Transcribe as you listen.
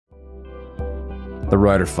The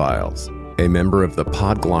Writer Files, a member of the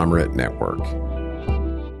Podglomerate Network.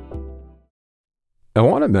 I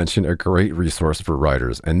want to mention a great resource for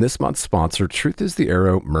writers, and this month's sponsor, Truth is the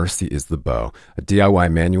Arrow, Mercy is the Bow, a DIY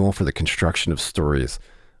manual for the construction of stories.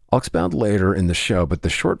 I'll expound later in the show, but the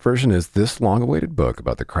short version is this long-awaited book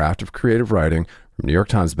about the craft of creative writing from New York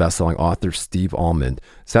Times bestselling author Steve Almond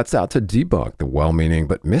sets out to debunk the well-meaning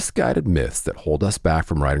but misguided myths that hold us back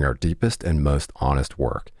from writing our deepest and most honest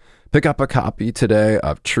work. Pick up a copy today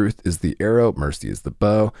of Truth is the Arrow, Mercy is the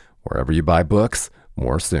Bow, wherever you buy books.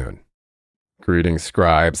 More soon. Greetings,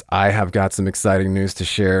 scribes. I have got some exciting news to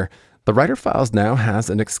share. The Writer Files now has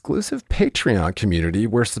an exclusive Patreon community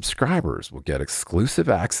where subscribers will get exclusive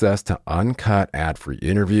access to uncut ad-free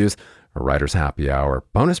interviews, a writer's happy hour,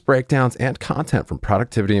 bonus breakdowns, and content from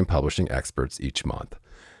productivity and publishing experts each month.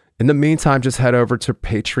 In the meantime, just head over to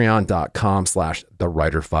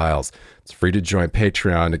patreon.com/thewriterfiles. It's free to join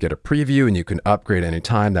Patreon to get a preview, and you can upgrade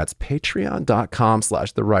anytime. That's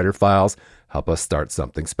patreon.com/thewriterfiles. Help us start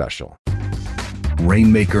something special.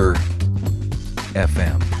 Rainmaker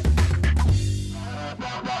FM.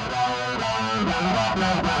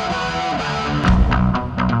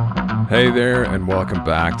 Hey there, and welcome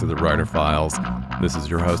back to the Writer Files. This is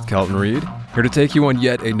your host, Kelton Reed, here to take you on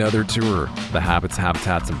yet another tour, the habits,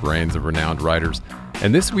 habitats, and brains of renowned writers.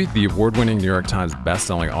 And this week, the award-winning New York Times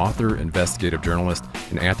bestselling author, investigative journalist,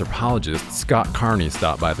 and anthropologist Scott Carney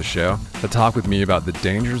stopped by the show to talk with me about the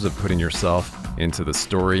dangers of putting yourself into the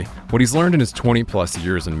story, what he's learned in his 20-plus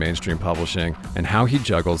years in mainstream publishing, and how he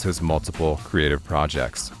juggles his multiple creative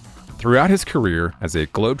projects. Throughout his career as a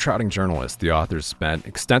globe-trotting journalist, the author spent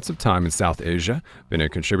extensive time in South Asia, been a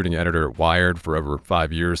contributing editor at Wired for over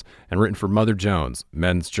 5 years, and written for Mother Jones,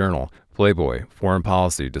 Men's Journal, Playboy, Foreign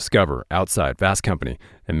Policy, Discover, Outside, Fast Company,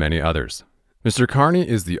 and many others. Mr. Carney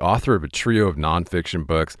is the author of a trio of nonfiction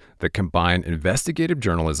books that combine investigative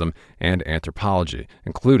journalism and anthropology,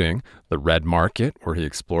 including The Red Market, where he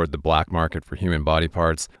explored the black market for human body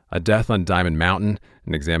parts, A Death on Diamond Mountain,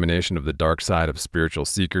 an examination of the dark side of spiritual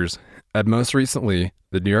seekers, and most recently,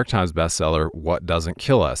 the New York Times bestseller What Doesn't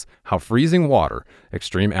Kill Us, How Freezing Water,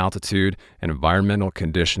 Extreme Altitude, and Environmental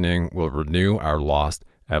Conditioning Will Renew Our Lost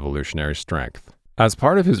Evolutionary Strength. As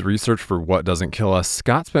part of his research for What Doesn't Kill Us,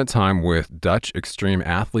 Scott spent time with Dutch extreme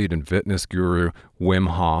athlete and fitness guru Wim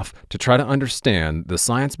Hof to try to understand the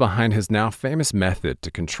science behind his now famous method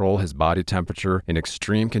to control his body temperature in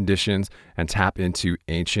extreme conditions and tap into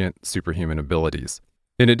ancient superhuman abilities.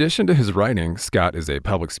 In addition to his writing, Scott is a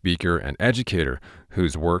public speaker and educator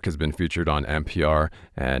whose work has been featured on NPR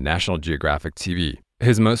and National Geographic TV.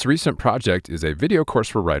 His most recent project is a video course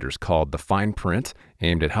for writers called The Fine Print,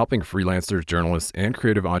 aimed at helping freelancers, journalists, and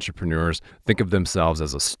creative entrepreneurs think of themselves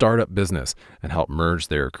as a startup business and help merge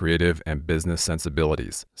their creative and business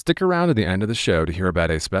sensibilities. Stick around to the end of the show to hear about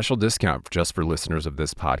a special discount just for listeners of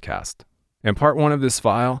this podcast. In part one of this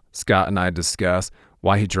file, Scott and I discuss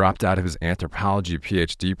why he dropped out of his anthropology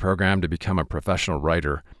PhD program to become a professional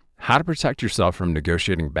writer, how to protect yourself from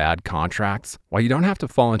negotiating bad contracts, why you don't have to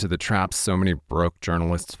fall into the traps so many broke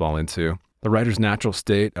journalists fall into, the writer's natural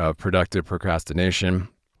state of productive procrastination,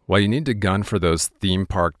 why you need to gun for those theme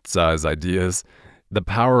park-size ideas, the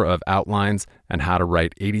power of outlines, and how to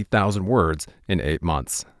write 80,000 words in 8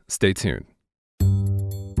 months. Stay tuned.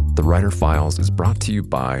 The Writer Files is brought to you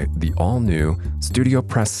by the all-new Studio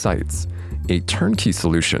Press Sites, a turnkey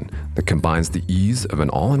solution that combines the ease of an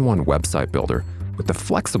all-in-one website builder with the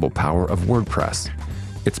flexible power of WordPress.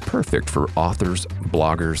 It's perfect for authors,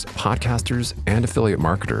 bloggers, podcasters, and affiliate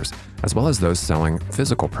marketers, as well as those selling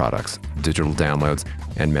physical products, digital downloads,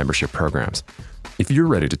 and membership programs. If you're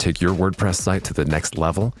ready to take your WordPress site to the next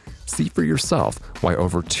level, see for yourself why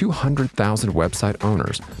over 200,000 website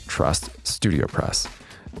owners trust StudioPress.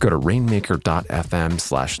 Go to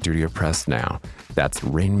rainmaker.fm/StudioPress now. That's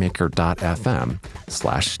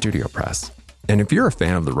rainmaker.fm/StudioPress. And if you're a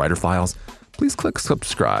fan of the Writer Files, please click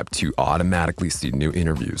subscribe to automatically see new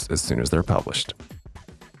interviews as soon as they're published.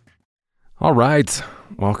 All right,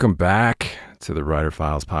 welcome back to the Writer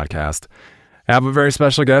Files podcast. I have a very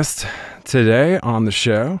special guest today on the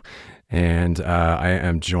show, and I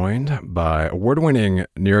am joined by award-winning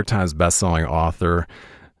New York Times bestselling author,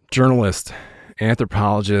 journalist,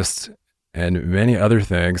 anthropologist, and many other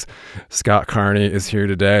things. Scott Carney is here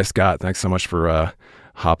today. Scott, thanks so much for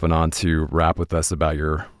hopping on to rap with us about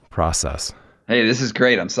your process. Hey, this is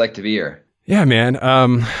great. I'm psyched to be here. Yeah, man.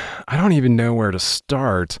 I don't even know where to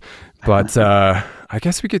start, but I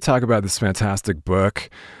guess we could talk about this fantastic book,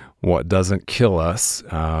 What Doesn't Kill Us,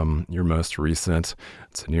 your most recent.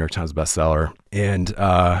 It's a New York Times bestseller. And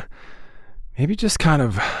maybe just kind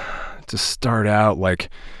of to start out, like,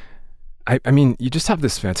 I mean, you just have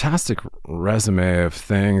this fantastic resume of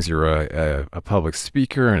things. You're a public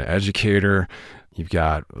speaker, an educator. You've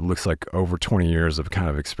got, it looks like, over 20 years of kind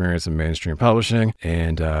of experience in mainstream publishing,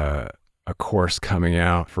 and a course coming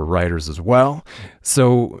out for writers as well.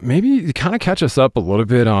 So maybe you kind of catch us up a little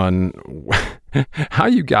bit on how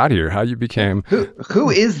you got here, how you became. Who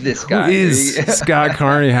is this guy? Who is Scott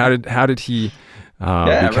Carney? How did he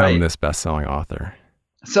become this best-selling author?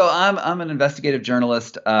 So I'm an investigative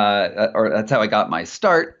journalist, or that's how I got my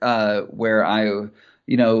start, where I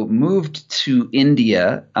moved to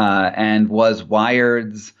India and was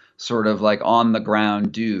Wired's sort of like on the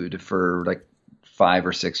ground dude for like 5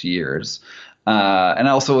 or 6 years. And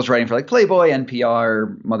I also was writing for like Playboy,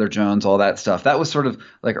 NPR, Mother Jones, all that stuff. That was sort of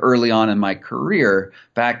like early on in my career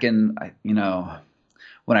back in,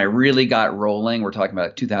 when I really got rolling. We're talking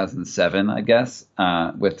about 2007, I guess,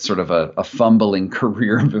 with sort of a fumbling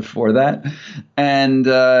career before that.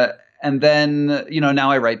 And then,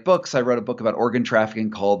 now I write books. I wrote a book about organ trafficking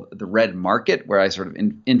called The Red Market, where I sort of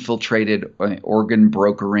infiltrated organ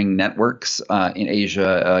brokering networks in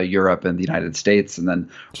Asia, Europe, and the United States, and then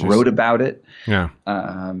wrote about it. Yeah.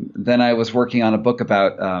 Then I was working on a book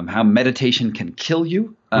about how meditation can kill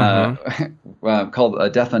you,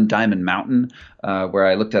 called Death on Diamond Mountain, where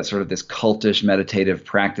I looked at sort of this cultish meditative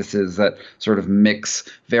practices that sort of mix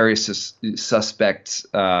various suspect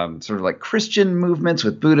sort of like Christian movements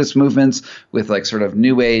with Buddhist movements with like sort of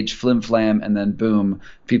new age flim flam, and then boom,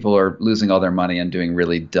 people are losing all their money and doing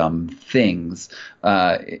really dumb things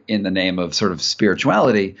in the name of sort of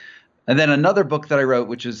spirituality. And then another book that I wrote,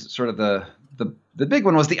 which is sort of the big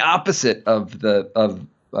one, was the opposite of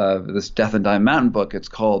this Death and Diamond Mountain book. It's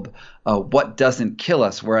called What Doesn't Kill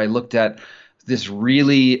Us, where I looked at this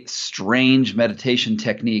really strange meditation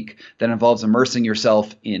technique that involves immersing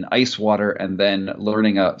yourself in ice water and then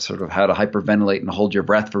learning sort of how to hyperventilate and hold your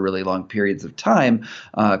breath for really long periods of time,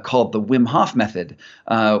 called the Wim Hof method,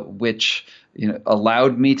 which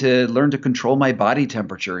allowed me to learn to control my body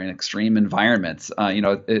temperature in extreme environments.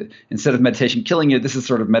 Instead of meditation killing you, this is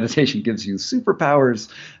sort of meditation gives you superpowers.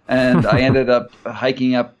 And I ended up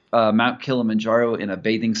hiking up Mount Kilimanjaro in a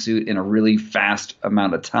bathing suit in a really fast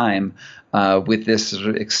amount of time with this sort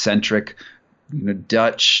of eccentric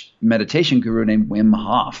Dutch meditation guru named Wim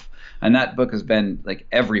Hof. And that book has been like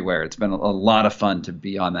everywhere. It's been a lot of fun to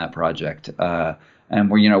be on that project.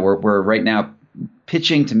 And we're right now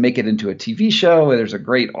pitching to make it into a TV show. There's a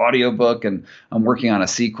great audiobook, and I'm working on a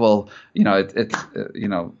sequel.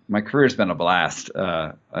 My career's been a blast.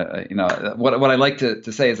 What I like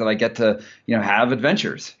to say is that I get to, have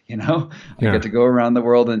adventures, I get to go around the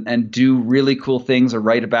world and do really cool things or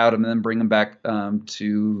write about them and then bring them back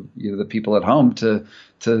to, the people at home to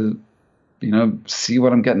see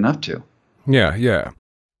what I'm getting up to. Yeah. Yeah.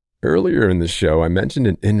 Earlier in the show, I mentioned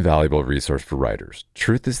an invaluable resource for writers.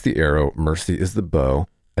 Truth is the Arrow, Mercy is the Bow,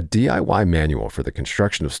 a DIY manual for the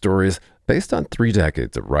construction of stories based on 3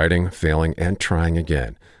 decades of writing, failing, and trying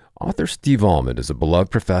again. Author Steve Almond is a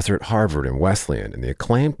beloved professor at Harvard and Wesleyan and the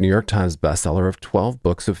acclaimed New York Times bestseller of 12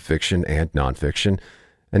 books of fiction and nonfiction.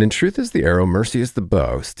 And in Truth is the Arrow, Mercy is the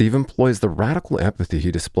Bow, Steve employs the radical empathy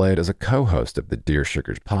he displayed as a co-host of the Dear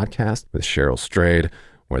Sugars podcast with Cheryl Strayed,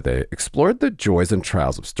 where they explored the joys and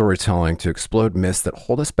trials of storytelling to explode myths that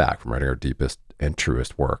hold us back from writing our deepest and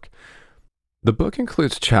truest work. The book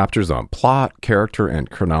includes chapters on plot, character, and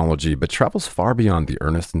chronology, but travels far beyond the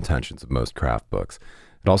earnest intentions of most craft books.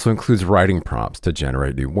 It also includes writing prompts to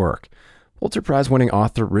generate new work. Pulitzer Prize-winning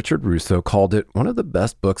author Richard Russo called it one of the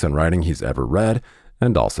best books on writing he's ever read,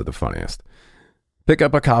 and also the funniest. Pick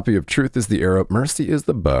up a copy of Truth is the Arrow, Mercy is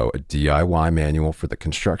the Bow, a DIY manual for the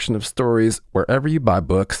construction of stories, wherever you buy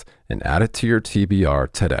books, and add it to your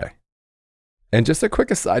TBR today. And just a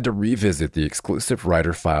quick aside to revisit the exclusive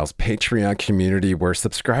Writer Files Patreon community, where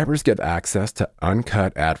subscribers get access to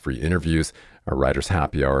uncut ad-free interviews, a writer's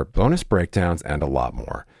happy hour, bonus breakdowns, and a lot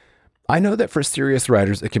more. I know that for serious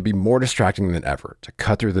writers, it can be more distracting than ever to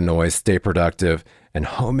cut through the noise, stay productive, and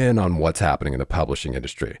home in on what's happening in the publishing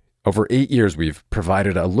industry. Over 8 years, we've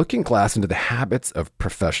provided a looking glass into the habits of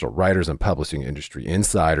professional writers and publishing industry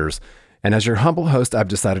insiders. And as your humble host, I've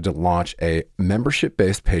decided to launch a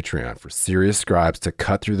membership-based Patreon for serious scribes to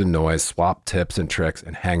cut through the noise, swap tips and tricks,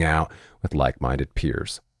 and hang out with like-minded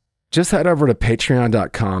peers. Just head over to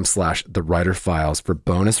patreon.com/thewriterfiles for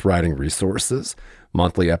bonus writing resources,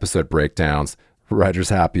 monthly episode breakdowns, writer's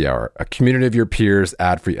happy hour, a community of your peers,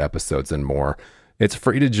 ad-free episodes, and more. It's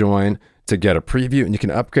free to join, to get a preview, and you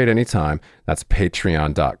can upgrade anytime. That's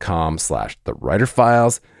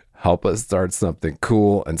patreon.com/thewriterfiles. Help us start something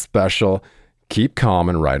cool and special. Keep calm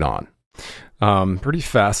and write on. Pretty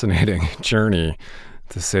fascinating journey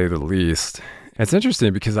to say the least. It's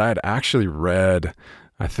interesting because I had actually read,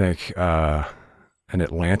 I think, an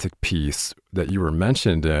Atlantic piece that you were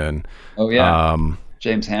mentioned in. Oh yeah,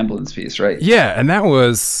 James Hamblin's piece, right? Yeah, and that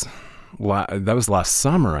was last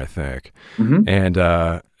summer, I think, Mm-hmm. and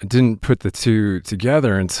I didn't put the two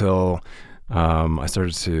together until I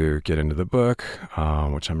started to get into the book,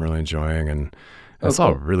 which I'm really enjoying, and it's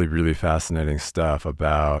all Cool. really, really fascinating stuff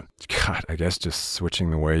about, God, I guess just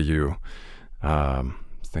switching the way you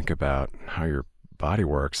think about how your body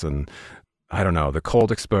works, and I don't know, the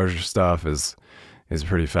cold exposure stuff is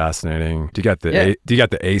pretty fascinating. Do Yeah. you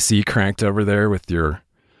got the AC cranked over there with your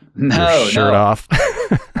No, shirt no. off?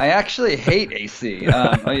 I actually hate AC.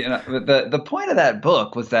 The point of that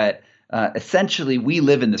book was that essentially we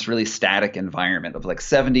live in this really static environment of like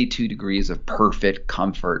 72 degrees of perfect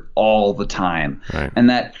comfort all the time, Right. and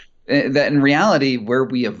that in reality where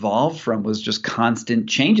we evolved from was just constant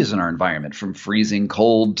changes in our environment, from freezing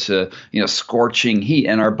cold to scorching heat,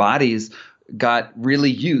 and our bodies got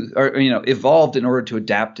really used or evolved in order to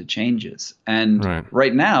adapt to changes. And Right.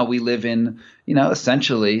 right now we live in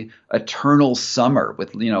essentially eternal summer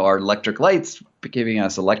with our electric lights giving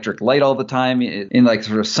us electric light all the time in like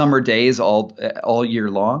sort of summer days all year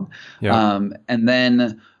long. Yeah. And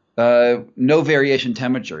then no variation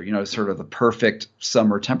temperature, sort of the perfect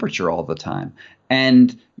summer temperature all the time.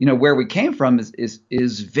 And where we came from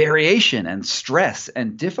is variation and stress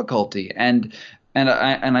and difficulty, and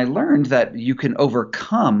I learned that you can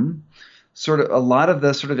overcome sort of a lot of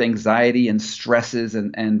the sort of anxiety and stresses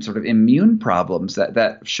and sort of immune problems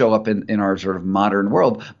that show up in our sort of modern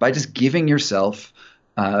world by just giving yourself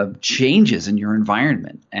changes in your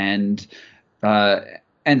environment, and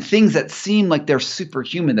things that seem like they're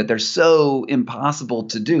superhuman, that they're so impossible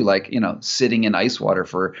to do, like sitting in ice water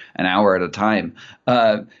for an hour at a time.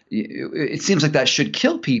 It seems like that should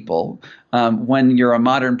kill people when you're a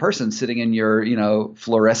modern person sitting in your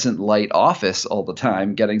fluorescent light office all the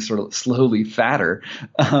time, getting sort of slowly fatter.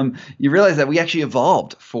 You realize that we actually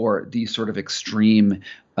evolved for these sort of extreme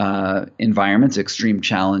environments, extreme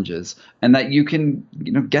challenges, and that you can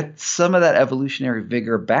get some of that evolutionary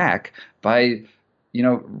vigor back by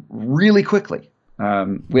really quickly,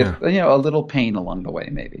 with a little pain along the way,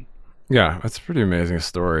 maybe. Yeah, that's a pretty amazing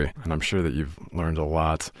story, and I'm sure that you've learned a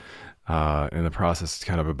lot in the process,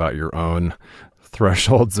 kind of about your own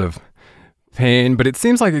thresholds of pain. But it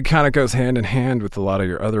seems like it kind of goes hand in hand with a lot of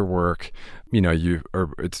your other work.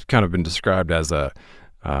 It's kind of been described as a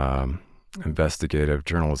investigative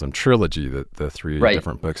journalism trilogy. The three Right.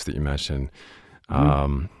 different books that you mentioned.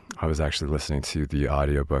 Mm-hmm. I was actually listening to the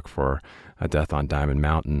audiobook for A Death on Diamond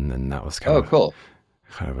Mountain, and that was kind Oh, of cool.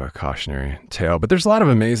 a cautionary tale. But there's a lot of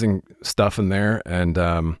amazing stuff in there, and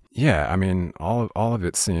I mean, all of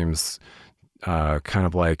it seems kind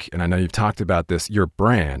of like, and I know you've talked about this, your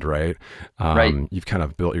brand, right? Right. You've kind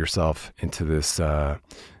of built yourself into this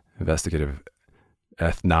investigative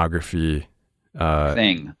ethnography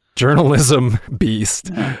Thing. journalism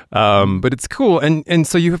beast. But it's cool. And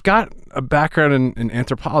so you've got a background in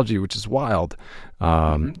anthropology, which is wild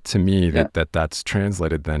to me that's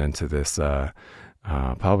translated then into this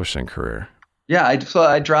publishing career. Yeah, so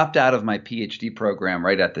I dropped out of my PhD program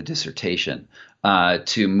right at the dissertation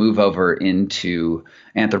to move over into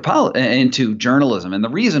into journalism, and the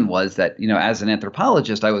reason was that as an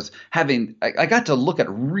anthropologist, I got to look at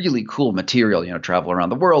really cool material, travel around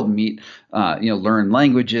the world, meet, learn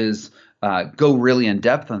languages. Go really in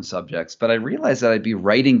depth on subjects, but I realized that I'd be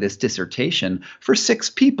writing this dissertation for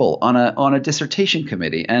 6 people on a dissertation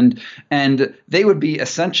committee, and they would be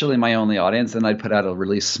essentially my only audience. And I'd put out a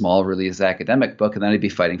really small release academic book, and then I'd be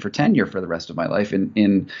fighting for tenure for the rest of my life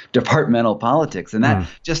in departmental politics, and that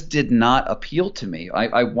just did not appeal to me.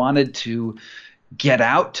 I wanted to get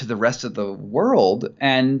out to the rest of the world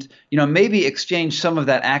and maybe exchange some of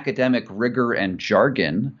that academic rigor and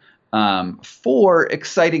jargon for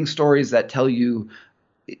exciting stories that tell you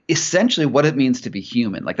essentially what it means to be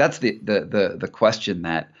human. Like that's the question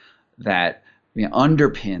that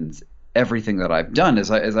underpins everything that I've done. Is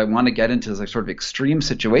I want to get into like sort of extreme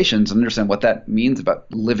situations and understand what that means about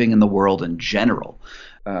living in the world in general.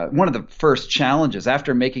 One of the first challenges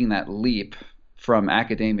after making that leap from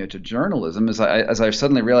academia to journalism is as I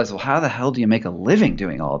suddenly realized, well, how the hell do you make a living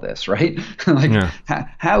doing all this, right?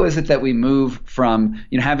 How is it that we move from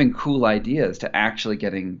having cool ideas to actually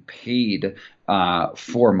getting paid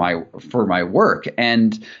for my work?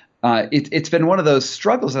 And it's been one of those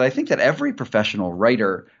struggles that I think that every professional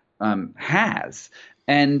writer has.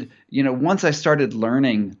 And once I started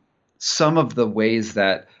learning some of the ways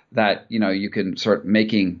that you can start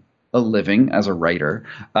making a living as a writer,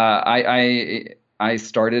 I I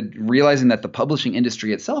started realizing that the publishing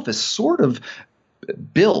industry itself is sort of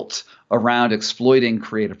built around exploiting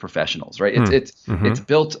creative professionals, right? It's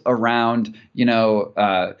built around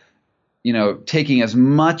taking as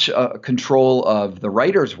much control of the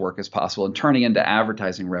writer's work as possible and turning into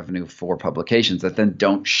advertising revenue for publications that then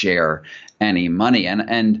don't share any money.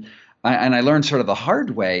 And I learned sort of the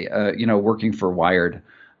hard way, working for Wired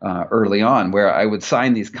early on, where I would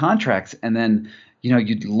sign these contracts and then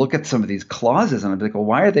you'd look at some of these clauses and I'd be like, well,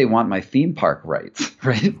 why do they want my theme park rights,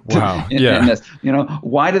 right? Wow. In this,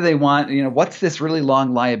 why do they want, what's this really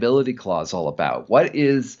long liability clause all about? What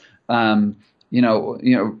is, why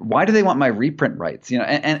do they want my reprint rights?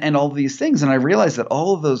 And all of these things. And I realized that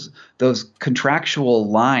all of those contractual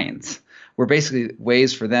lines were basically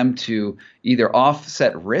ways for them to either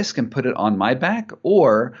offset risk and put it on my back,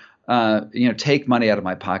 or take money out of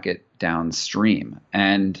my pocket downstream.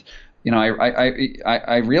 And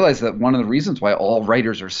I realized that one of the reasons why all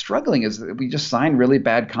writers are struggling is that we just sign really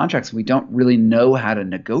bad contracts and we don't really know how to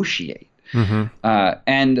negotiate.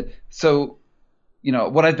 And so,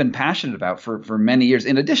 what I've been passionate about for many years,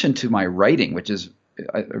 in addition to my writing, which is,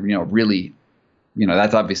 really,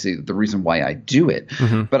 that's obviously the reason why I do it.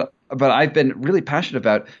 But I've been really passionate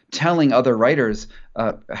about telling other writers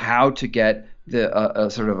how to get the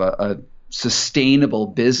sort of a sustainable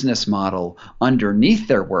business model underneath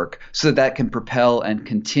their work so that can propel and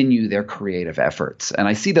continue their creative efforts. And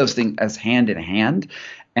I see those things as hand in hand,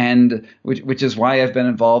 and which is why I've been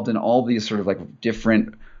involved in all these sort of like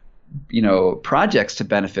different projects to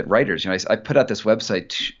benefit writers. I put out this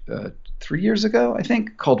website 3 years ago, I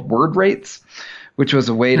think, called Word Rates, which was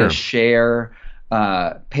a way to share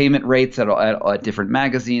payment rates at different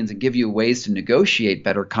magazines and give you ways to negotiate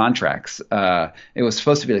better contracts. It was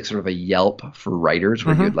supposed to be like sort of a Yelp for writers,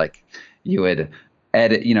 where you would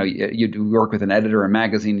edit, you'd work with an editor or a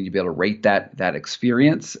magazine and you'd be able to rate that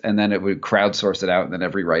experience, and then it would crowdsource it out, and then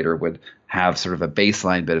every writer would have sort of a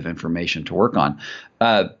baseline bit of information to work on.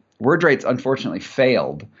 Word Rates unfortunately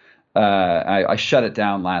failed. I shut it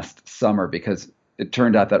down last summer because it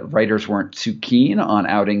turned out that writers weren't too keen on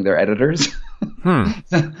outing their editors.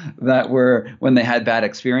 That were when they had bad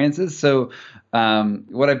experiences. So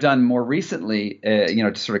what I've done more recently,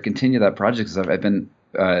 to sort of continue that project, is I've been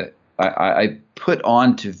I put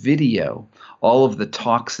onto video all of the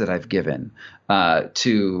talks that I've given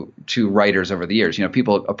to writers over the years.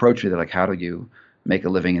 People approach me, they're like, "How do you make a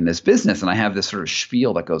living in this business?" And I have this sort of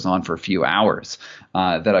spiel that goes on for a few hours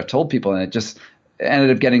that I've told people, and it just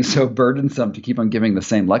ended up getting so burdensome to keep on giving the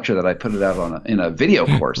same lecture that I put it out in a video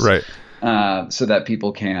course. Right. So that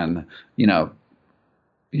people can,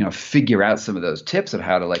 figure out some of those tips of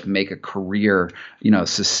how to like make a career,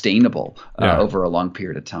 sustainable over a long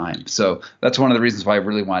period of time. So that's one of the reasons why I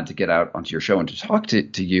really wanted to get out onto your show and to talk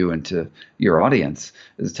to you and to your audience,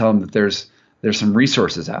 is to tell them that there's some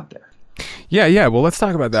resources out there. Yeah. Well, let's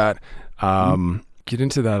talk about that. Get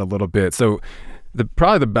into that a little bit. So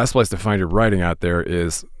probably the best place to find your writing out there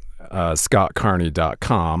is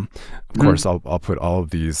scottcarney.com. Of course, I'll put all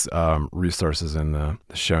of these resources in the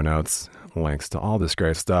show notes, links to all this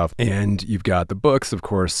great stuff. And you've got the books, of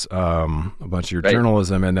course, a bunch of your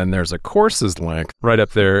journalism, and then there's a courses link right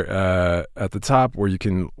up there at the top where you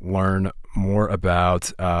can learn more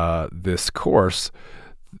about this course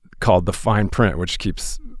called The Fine Print, which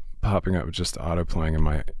keeps popping up, just auto playing in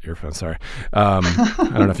my earphones. Sorry. I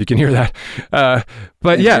don't know if you can hear that.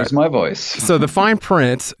 But yeah, here's my voice. So the fine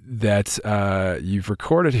print that you've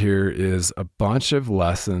recorded here is a bunch of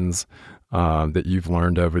lessons that you've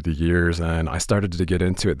learned over the years. And I started to get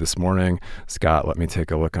into it this morning. Scott let me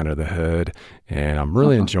take a look under the hood, and I'm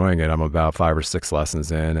really enjoying it. I'm about 5 or 6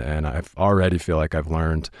 lessons in, and I already feel like I've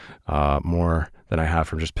learned more than I have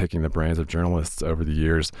from just picking the brains of journalists over the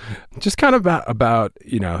years. Just kind of about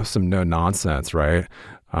some no nonsense, right?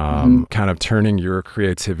 Kind of turning your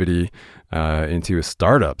creativity into a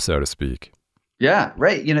startup, so to speak. Yeah,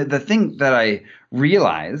 right. The thing that I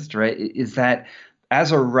realized, right, is that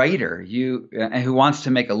as a writer, who wants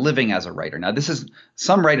to make a living as a writer. Now,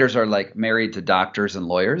 some writers are like married to doctors and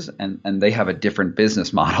lawyers, and they have a different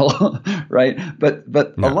business model, right? But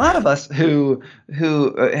a lot of us who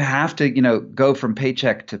have to go from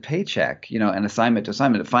paycheck to paycheck, and assignment to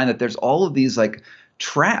assignment, to find that there's all of these like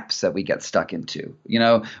traps that we get stuck into.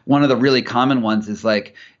 One of the really common ones is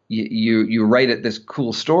like you write this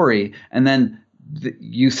cool story, and then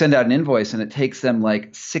you send out an invoice and it takes them like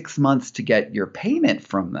 6 months to get your payment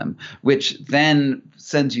from them, which then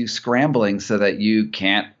sends you scrambling so that you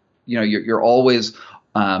can't, you're always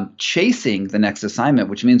chasing the next assignment,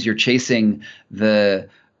 which means you're chasing the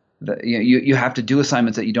you have to do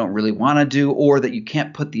assignments that you don't really want to do, or that you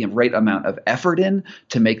can't put the right amount of effort in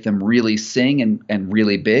to make them really sing and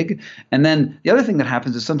really big. And then the other thing that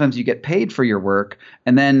happens is sometimes you get paid for your work,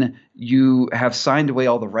 and then you have signed away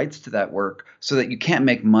all the rights to that work so that you can't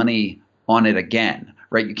make money on it again,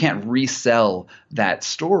 right? You can't resell that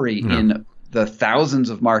story in the thousands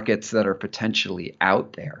of markets that are potentially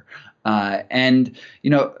out there. And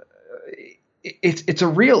it's a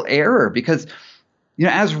real error, because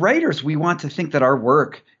as writers, we want to think that our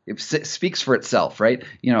work speaks for itself, right?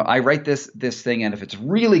 I write this thing, and if it's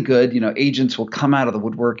really good, agents will come out of the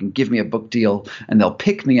woodwork and give me a book deal, and they'll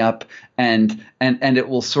pick me up, and it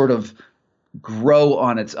will sort of grow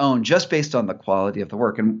on its own just based on the quality of the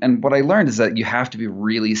work. And what I learned is that you have to be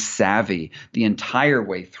really savvy the entire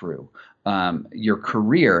way through your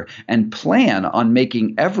career, and plan on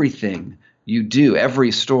making everything you do,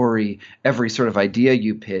 every story, every sort of idea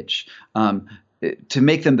you pitch, to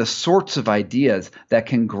make them the sorts of ideas that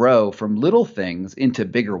can grow from little things into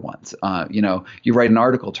bigger ones. You write an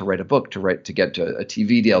article to write a book, to get to a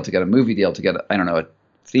TV deal, to get a movie deal, to get, a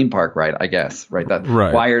theme park ride, I guess, right?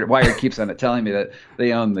 Wired keeps on telling me that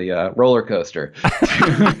they own the roller coaster.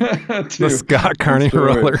 The Scott Carney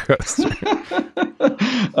roller coaster.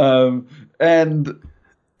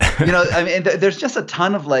 There's just a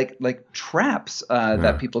ton of like traps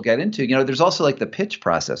that people get into. There's also like the pitch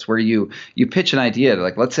process where you pitch an idea to,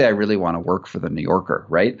 like, let's say I really want to work for the New Yorker,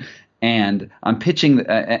 right? And I'm pitching,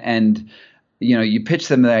 and you pitch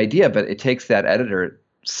them the idea, but it takes that editor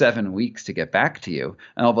 7 weeks to get back to you,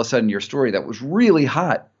 and all of a sudden your story that was really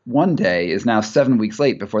hot one day is now 7 weeks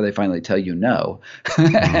late before they finally tell you no.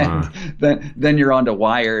 And then you're on to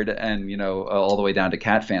Wired, and all the way down to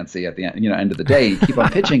Cat Fancy at the end of the day. You keep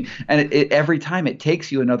on pitching, and every time it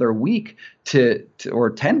takes you another week to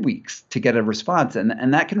or 10 weeks to get a response,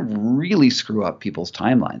 and that can really screw up people's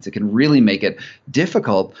timelines. It can really make it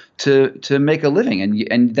difficult to make a living.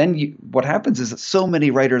 And then what happens is that so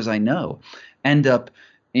many writers I know end up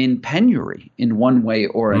in penury in one way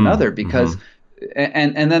or another, because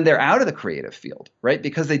and then they're out of the creative field, right?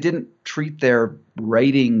 Because they didn't treat their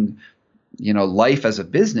writing, life as a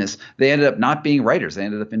business. They ended up not being writers. They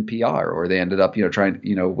ended up in PR, or they ended up, trying,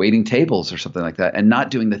 waiting tables or something like that, and not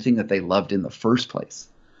doing the thing that they loved in the first place.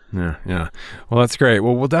 Yeah. Well, that's great.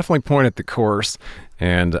 Well, we'll definitely point at the course,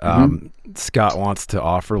 and Scott wants to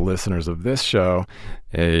offer listeners of this show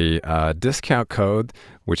a discount code,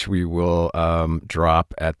 which we will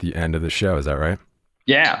drop at the end of the show. Is that right?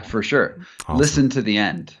 Yeah, for sure. Awesome. Listen to the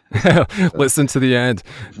end. Listen to the end.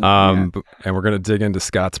 And we're going to dig into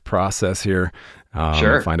Scott's process here.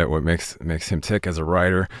 Sure. Find out what makes him tick as a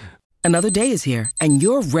writer. Another day is here, and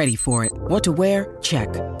you're ready for it. What to wear? Check.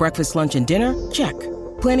 Breakfast, lunch, and dinner? Check.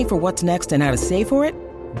 Planning for what's next and how to save for it?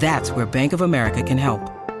 That's where Bank of America can help.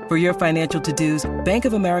 For your financial to-dos, Bank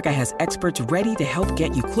of America has experts ready to help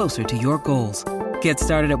get you closer to your goals. Get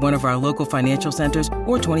started at one of our local financial centers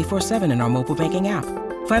or 24/7 in our mobile banking app.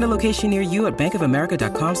 Find a location near you at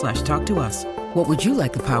bankofamerica.com/talktous. What would you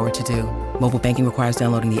like the power to do? Mobile banking requires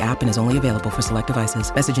downloading the app and is only available for select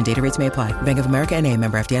devices. Message and data rates may apply. Bank of America NA,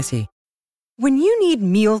 member FDIC. When you need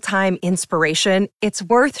mealtime inspiration, it's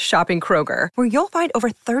worth shopping Kroger, where you'll find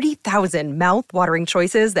over 30,000 mouth-watering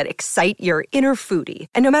choices that excite your inner foodie.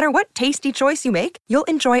 And no matter what tasty choice you make, you'll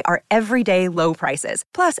enjoy our everyday low prices,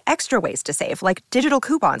 plus extra ways to save, like digital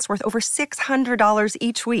coupons worth over $600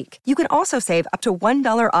 each week. You can also save up to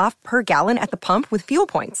 $1 off per gallon at the pump with fuel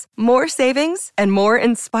points. More savings and more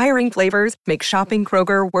inspiring flavors make shopping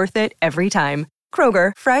Kroger worth it every time.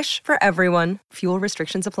 Kroger, fresh for everyone. Fuel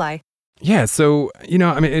restrictions apply. Yeah, so,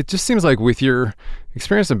 it just seems like with your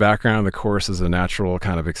experience and background, the course is a natural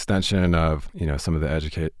kind of extension of, some of the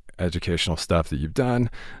educational stuff that you've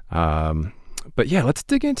done. But yeah, let's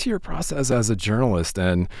dig into your process as a journalist.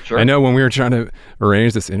 And sure. I know when we were trying to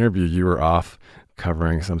arrange this interview, you were off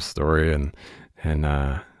covering some story, and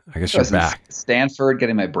I guess you're back. Stanford,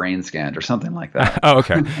 getting my brain scanned or something like that. Oh,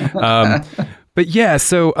 okay. But yeah,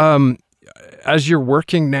 so as you're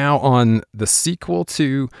working now on the sequel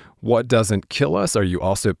to What Doesn't Kill Us, are you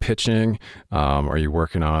also pitching? Are you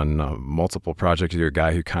working on multiple projects? You're a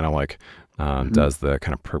guy who kind of like does the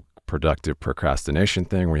kind of productive procrastination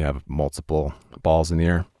thing where you have multiple balls in the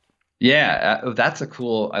air. Yeah, that's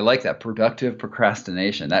I like that, productive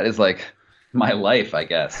procrastination. That is like my life, I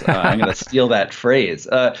guess. I'm going to steal that phrase.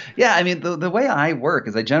 The way I work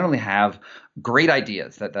is I generally have great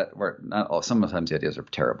ideas that were not all. Sometimes the ideas are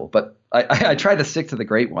terrible, but I try to stick to the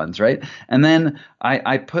great ones, right? And then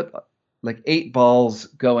I put like 8 balls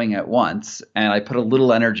going at once, and I put a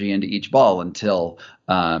little energy into each ball until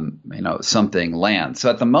something lands. So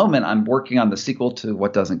at the moment, I'm working on the sequel to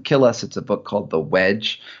What Doesn't Kill Us. It's a book called The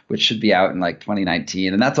Wedge, which should be out in like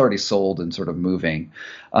 2019, and that's already sold and sort of moving.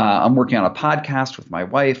 I'm working on a podcast with my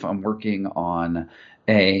wife. I'm working on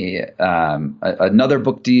another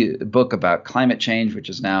book about climate change, which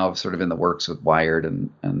is now sort of in the works with Wired, and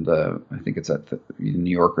I think it's at the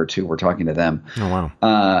New Yorker too. We're talking to them. Oh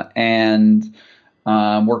wow! And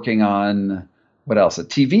I'm working on what else? A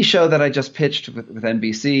TV show that I just pitched with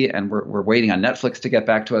NBC, and we're waiting on Netflix to get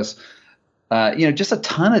back to us. Just a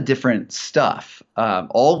ton of different stuff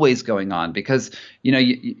always going on because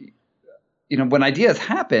when ideas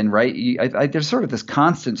happen, right? There's sort of this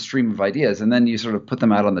constant stream of ideas, and then you sort of put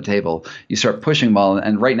them out on the table. You start pushing them all,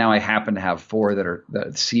 and right now I happen to have 4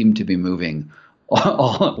 that seem to be moving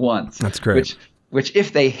all at once. That's great. Which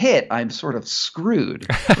if they hit, I'm sort of screwed,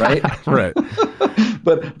 right? Right.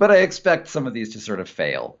 But I expect some of these to sort of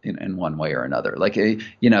fail in one way or another. Like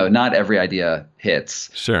not every idea hits.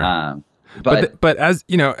 Sure. But as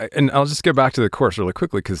you know, and I'll just go back to the course really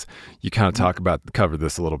quickly because you kind of cover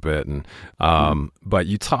this a little bit, and but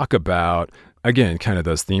you talk about again kind of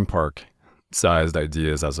those theme park sized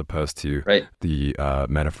ideas as opposed to the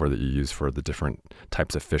metaphor that you use for the different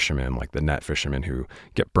types of fishermen, like the net fishermen who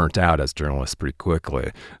get burnt out as journalists pretty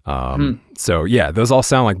quickly. So yeah, those all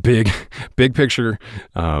sound like big picture,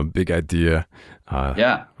 big idea,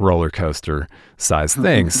 roller coaster size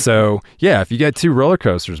things. So yeah, if you get 2 roller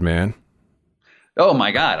coasters, man. Oh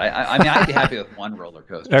my God! I mean, I'd be happy with 1 roller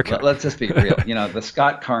coaster. Okay. Let's just be real. The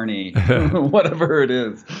Scott Carney, whatever it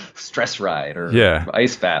is, stress ride or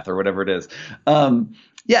ice bath or whatever it is. I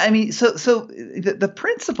mean, so the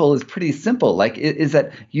principle is pretty simple. Like, is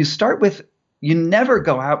that you start with. You never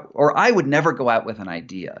go out, or I would never go out with an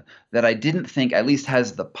idea that I didn't think at least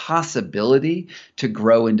has the possibility to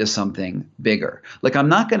grow into something bigger. Like, I'm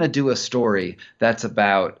not going to do a story that's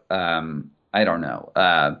about, I don't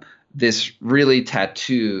know. This really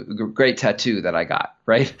great tattoo that I got,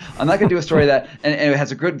 right? I'm not going to do a story and it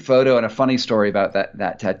has a good photo and a funny story about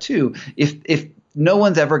that tattoo. If no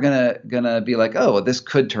one's ever gonna be like, oh, well, this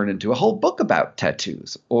could turn into a whole book about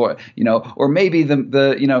tattoos, or maybe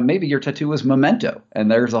maybe your tattoo was Memento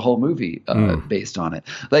and there's a whole movie based on it.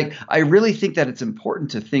 Like, I really think that it's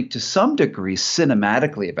important to think to some degree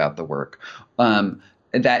cinematically about the work.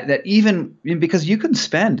 That even because you can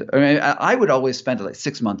spend, I would always spend like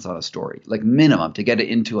 6 months on a story, like minimum, to get it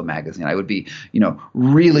into a magazine. I would be,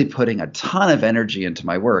 really putting a ton of energy into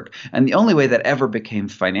my work. And the only way that ever became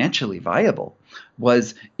financially viable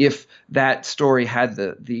was if that story had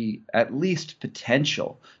the at least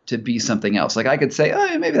potential to be something else. Like, I could say, oh,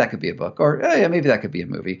 yeah, maybe that could be a book, or oh, yeah, maybe that could be a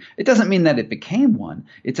movie. It doesn't mean that it became one.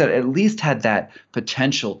 It's that it at least had that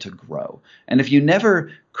potential to grow. And if you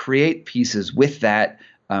never create pieces with that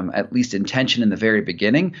at least intention in the very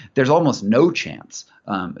beginning, there's almost no chance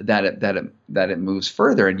that it moves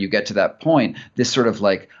further, and you get to that point, this sort of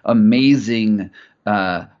like amazing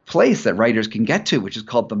place that writers can get to, which is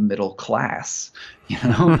called the middle class. It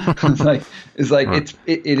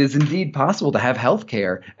is indeed possible to have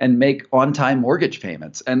healthcare and make on-time mortgage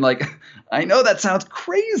payments. And like, I know that sounds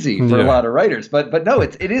crazy for a lot of writers, but no,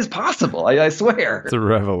 it is possible. I swear. It's a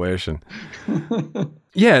revelation.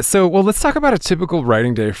 Yeah. So, well, let's talk about a typical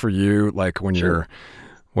writing day for you. Like when you're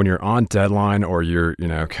on deadline, or you're,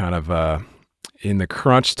 kind of, in the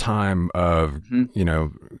crunch time of,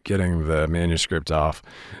 getting the manuscript off.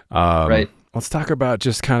 Right. Let's talk about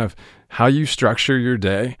just kind of how you structure your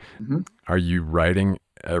day. Mm-hmm. Are you writing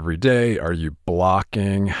every day? Are you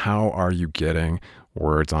blocking? How are you getting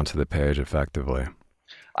words onto the page effectively?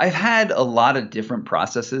 I've had a lot of different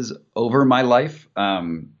processes over my life.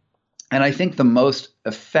 And I think the most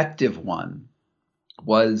effective one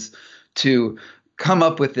was to come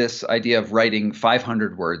up with this idea of writing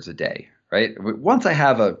 500 words a day, right? Once I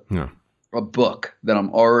have a book that I'm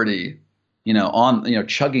already,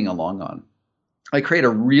 chugging along on, I create a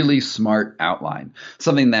really smart outline,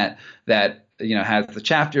 something that has the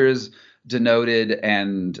chapters denoted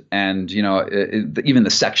and even the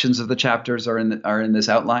sections of the chapters are in this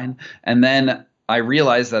outline. And then I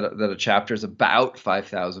realize that a chapter is about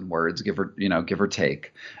 5,000 words, give or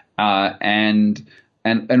take. And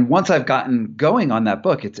once I've gotten going on that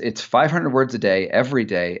book, it's 500 words a day, every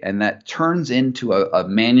day, and that turns into a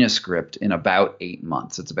manuscript in about 8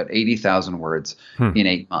 months. It's about 80,000 words in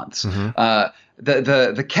 8 months. Mm-hmm.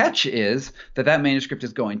 The catch is that manuscript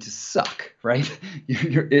is going to suck, right?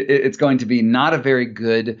 It's going to be not a very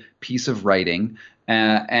good piece of writing,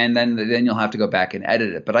 and then you'll have to go back and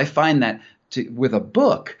edit it. But I find that with a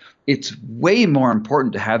book, it's way more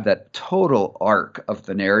important to have that total arc of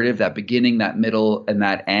the narrative, that beginning, that middle, and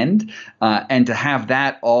that end, and to have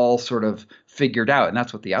that all sort of figured out. And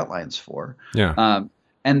that's what the outline's for. Yeah.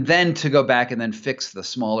 And then to go back and then fix the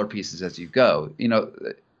smaller pieces as you go,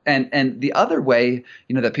 And the other way,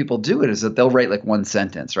 that people do it is that they'll write like one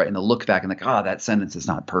sentence, right? And they'll look back and like, that sentence is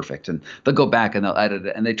not perfect. And they'll go back and they'll edit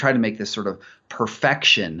it. And they try to make this sort of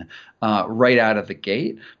perfection right out of the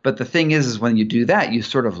gate. But the thing is when you do that, you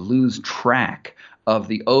sort of lose track of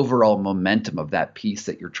the overall momentum of that piece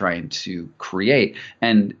that you're trying to create.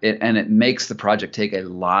 And it makes the project take a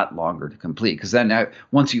lot longer to complete. Because then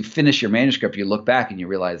once you finish your manuscript, you look back and you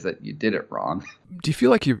realize that you did it wrong. Do you feel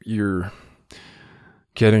like you're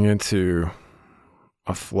getting into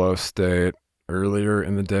a flow state earlier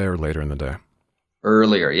in the day or later in the day?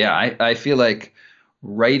 Earlier, yeah. I feel like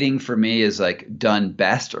writing for me is like done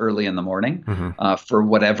best early in the morning for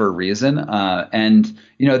whatever reason. And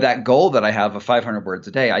that goal that I have of 500 words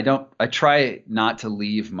a day, I try not to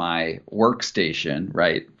leave my workstation,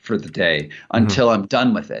 right, for the day until I'm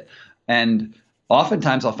done with it. And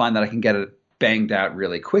oftentimes I'll find that I can get it banged out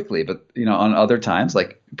really quickly. But, on other times,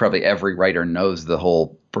 like probably every writer knows the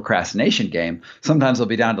whole procrastination game. Sometimes I'll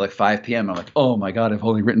be down to like 5 p.m. I'm like, oh my God, I've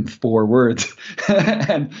only written 4 words.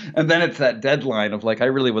 and then it's that deadline of like, I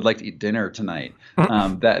really would like to eat dinner tonight.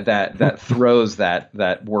 That throws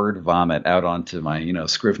that word vomit out onto my,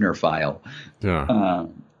 Scrivener file. Yeah.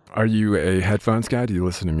 Are you a headphones guy? Do you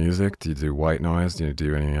listen to music? Do you do white noise? Do you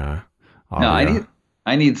do any audio? No,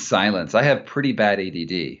 I need silence. I have pretty bad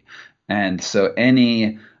ADD. And so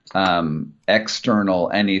any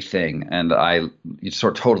external anything, and you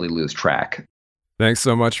sort of totally lose track. Thanks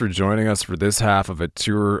so much for joining us for this half of a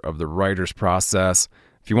tour of the writer's process.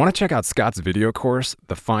 If you want to check out Scott's video course,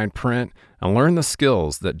 The Fine Print, and learn the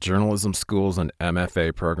skills that journalism schools and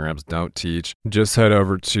MFA programs don't teach, just head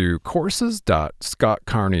over to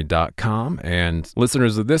courses.scottcarney.com. And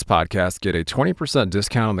listeners of this podcast get a 20%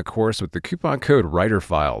 discount on the course with the coupon code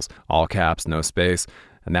WriterFiles, all caps, no space.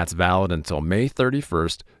 And that's valid until May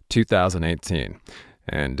 31st, 2018.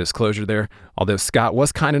 And disclosure there, although Scott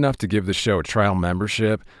was kind enough to give the show a trial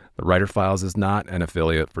membership, the Writer Files is not an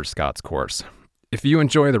affiliate for Scott's course. If you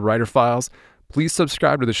enjoy the Writer Files, please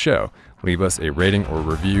subscribe to the show. Leave us a rating or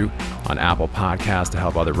review on Apple Podcasts to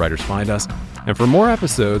help other writers find us. And for more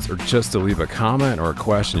episodes or just to leave a comment or a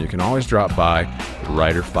question, you can always drop by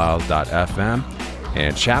writerfiles.fm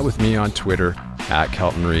and chat with me on Twitter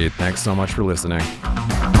 @KeltonReed. Thanks so much for listening.